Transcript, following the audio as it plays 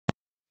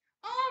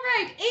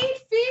right,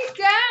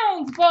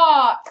 8Feetdown's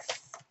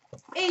box.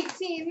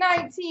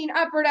 1819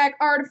 Upper Deck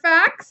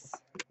Artifacts.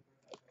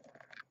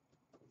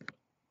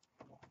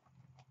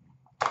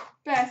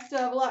 Best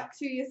of luck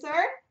to you,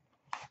 sir.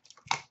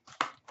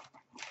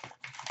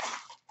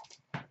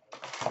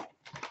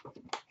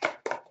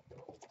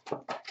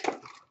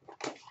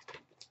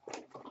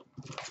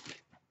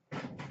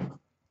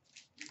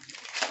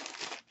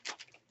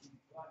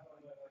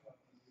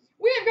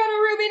 We've got a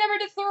Ruby number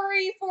to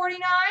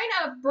 349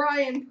 of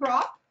Brian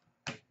Prop.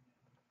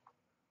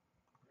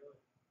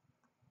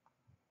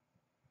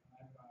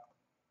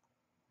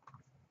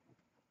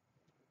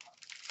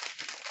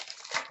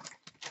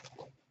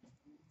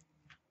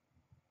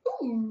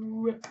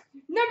 Ooh.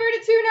 Number to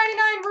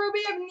 299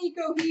 Ruby of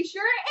Nico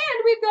Heischer.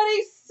 And we've got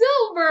a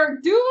silver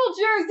dual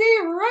jersey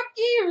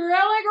rookie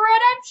relic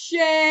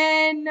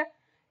redemption.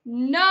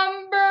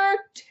 Number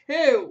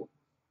 2.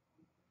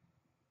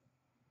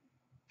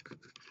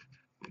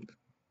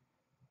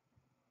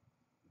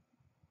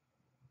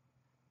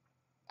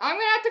 I'm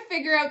going to have to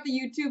figure out the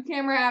YouTube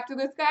camera after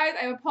this, guys.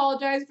 I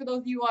apologize for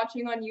those of you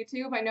watching on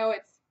YouTube. I know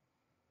it's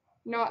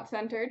not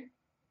centered.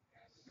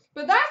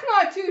 But that's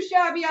not too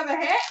shabby of a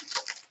hit.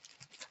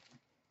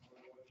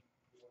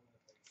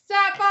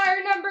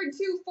 Sapphire number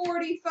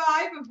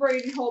 245 of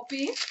Braden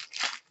Holtby.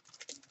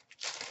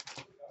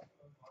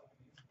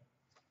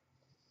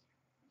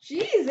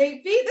 Jeez,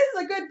 8 feet, this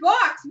is a good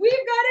box. We've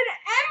got an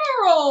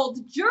Emerald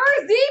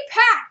Jersey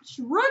Patch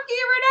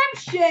Rookie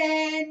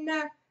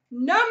Redemption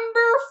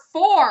number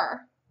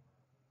 4.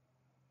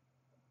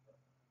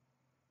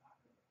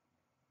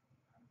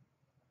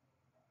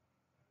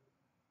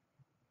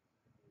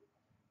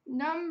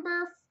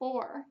 Number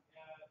 4.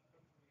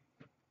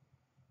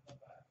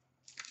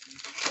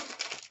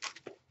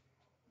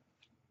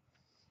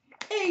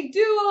 A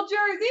dual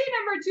jersey,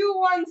 number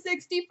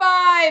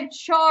 2165,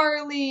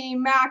 Charlie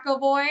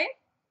McAvoy.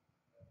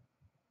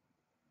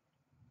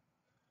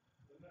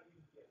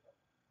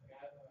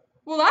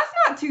 Well, that's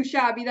not too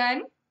shabby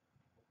then.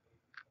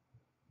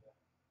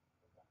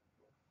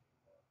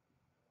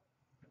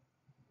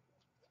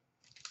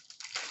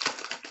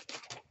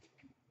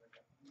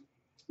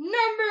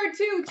 Number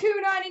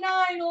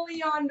 299,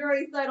 Leon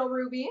Draisaitl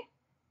Ruby.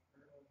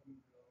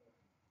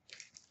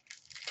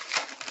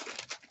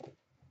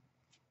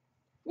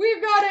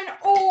 We've got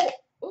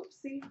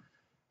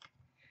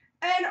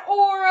an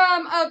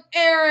Aurum of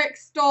Eric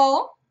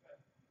Stahl.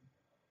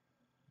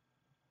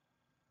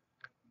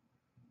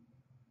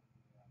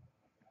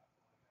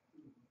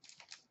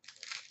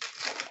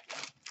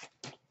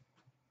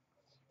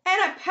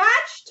 And a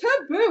patch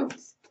to boot.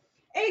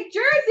 A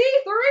jersey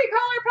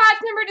 3-color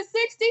patch number to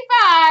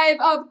 65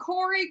 of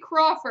Corey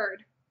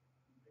Crawford.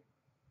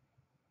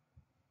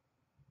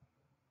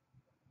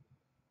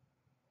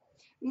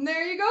 And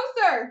there you go,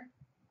 sir.